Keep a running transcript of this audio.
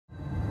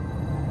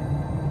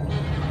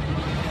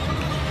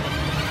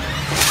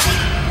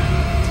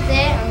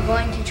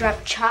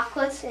drop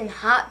chocolates in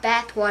hot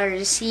bath water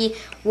to see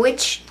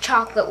which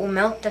chocolate will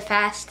melt the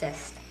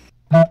fastest.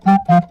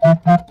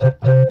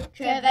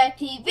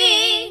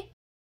 TrevVacTV!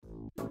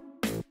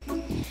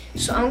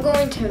 So I'm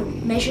going to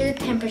measure the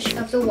temperature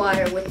of the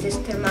water with this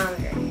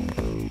thermometer.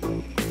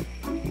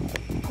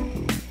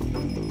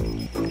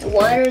 The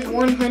water is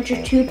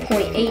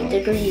 102.8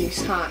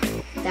 degrees hot.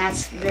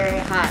 That's very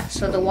hot.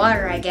 So the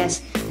water, I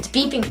guess, it's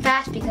beeping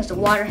fast because the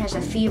water has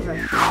a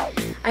fever.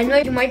 I know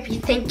you might be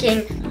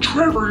thinking,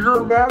 Trevor,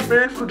 you're a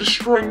madman for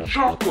destroying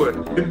chocolate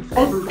and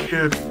other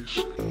candies.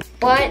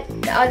 But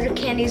the other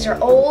candies are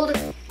old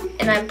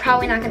and I'm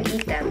probably not going to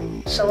eat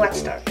them. So let's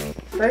start.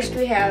 First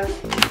we have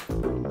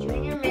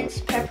Junior Mints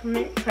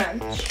Peppermint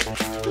Crunch,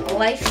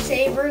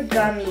 Lifesaver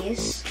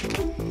Gummies,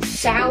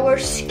 Sour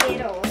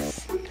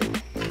Skittles,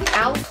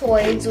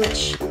 Altoids,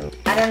 which,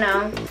 I don't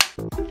know,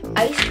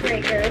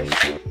 Icebreakers,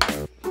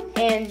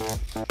 and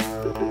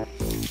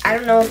I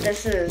don't know what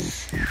this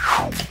is.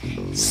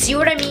 See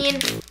what I mean?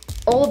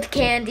 Old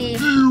candy,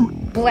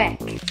 black.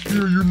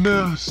 Ew, you're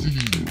nasty.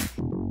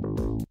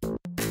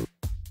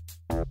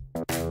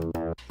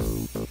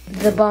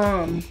 The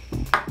bomb.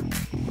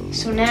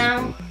 So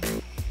now,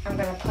 I'm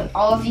gonna put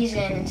all of these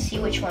in and see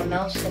which one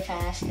melts the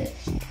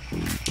fastest.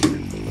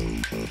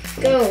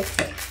 Go!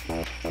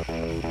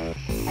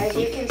 As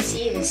you can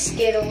see, the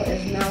Skittle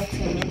is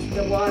melting into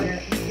the water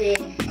and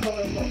creating a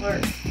colorful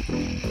heart.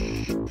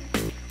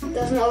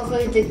 Doesn't look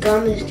like the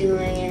gum is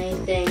doing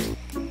anything.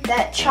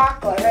 That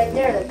chocolate right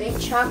there, the big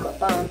chocolate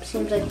bomb,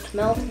 seems like it's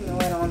melting a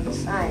little on the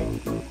side.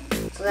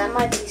 So that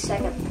might be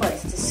second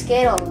place. The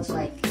Skittle is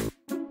like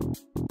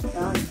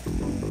done.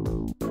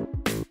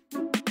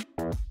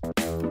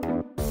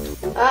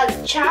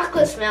 The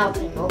chocolate's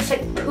melting. It looks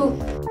like poop.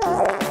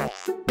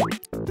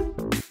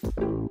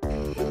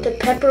 The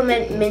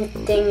peppermint mint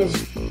thing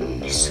is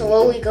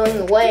slowly going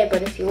away,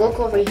 but if you look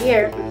over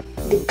here,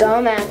 the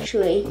gum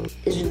actually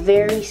is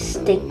very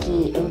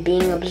sticky and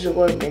being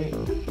absorbent.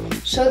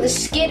 So the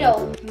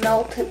Skittle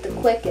melted the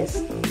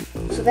quickest.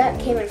 So that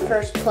came in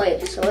first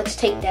place. So let's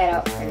take that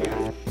out for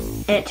now.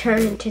 And it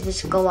turned into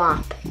this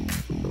glop.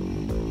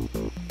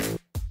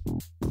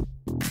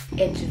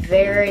 It's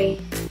very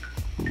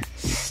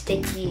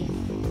sticky.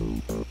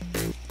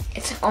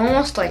 It's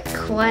almost like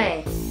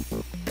clay.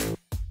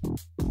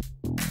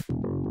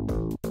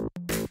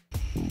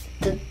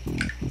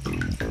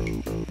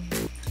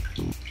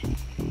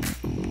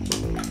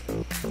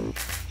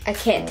 I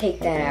can't take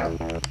that out.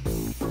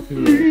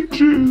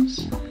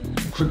 Peaches.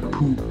 Looks like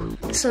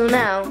poop. So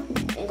now,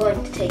 I'm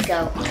going to take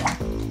out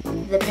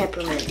the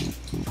peppermint.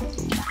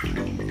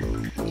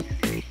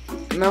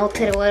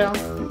 Melted a little,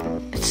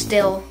 but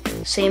still,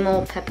 same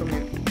old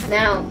peppermint.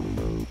 Now,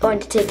 I'm going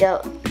to take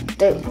out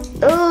the,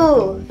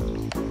 ooh!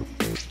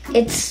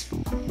 It's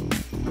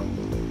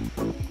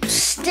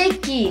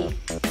sticky.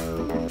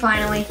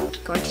 Finally,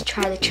 going to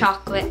try the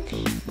chocolate,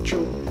 which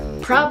will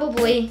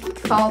probably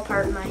fall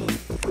apart in my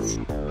hands.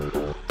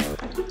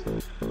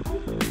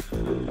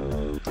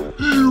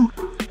 Ew.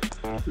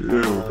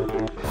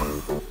 Ew.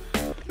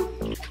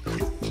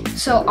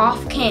 So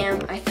off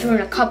cam, I threw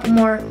in a couple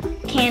more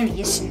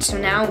candies, and so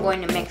now I'm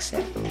going to mix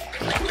it.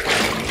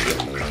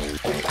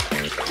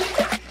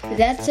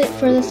 That's it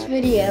for this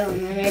video. I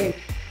made a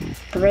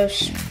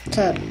gross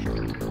tub.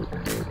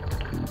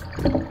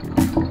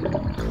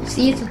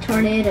 See, it's a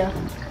tornado.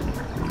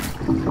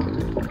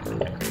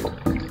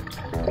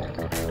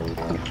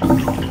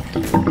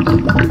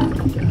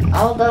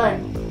 All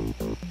done.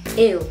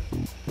 Ew.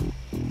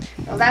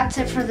 Well, that's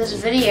it for this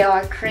video.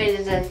 I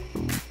created a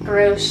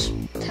gross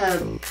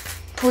tub.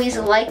 Please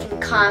like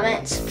and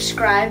comment,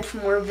 subscribe for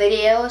more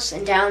videos,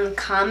 and down in the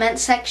comment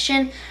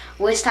section,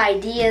 list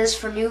ideas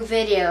for new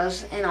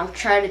videos, and I'll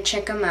try to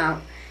check them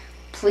out.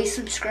 Please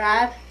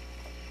subscribe.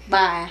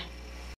 Bye.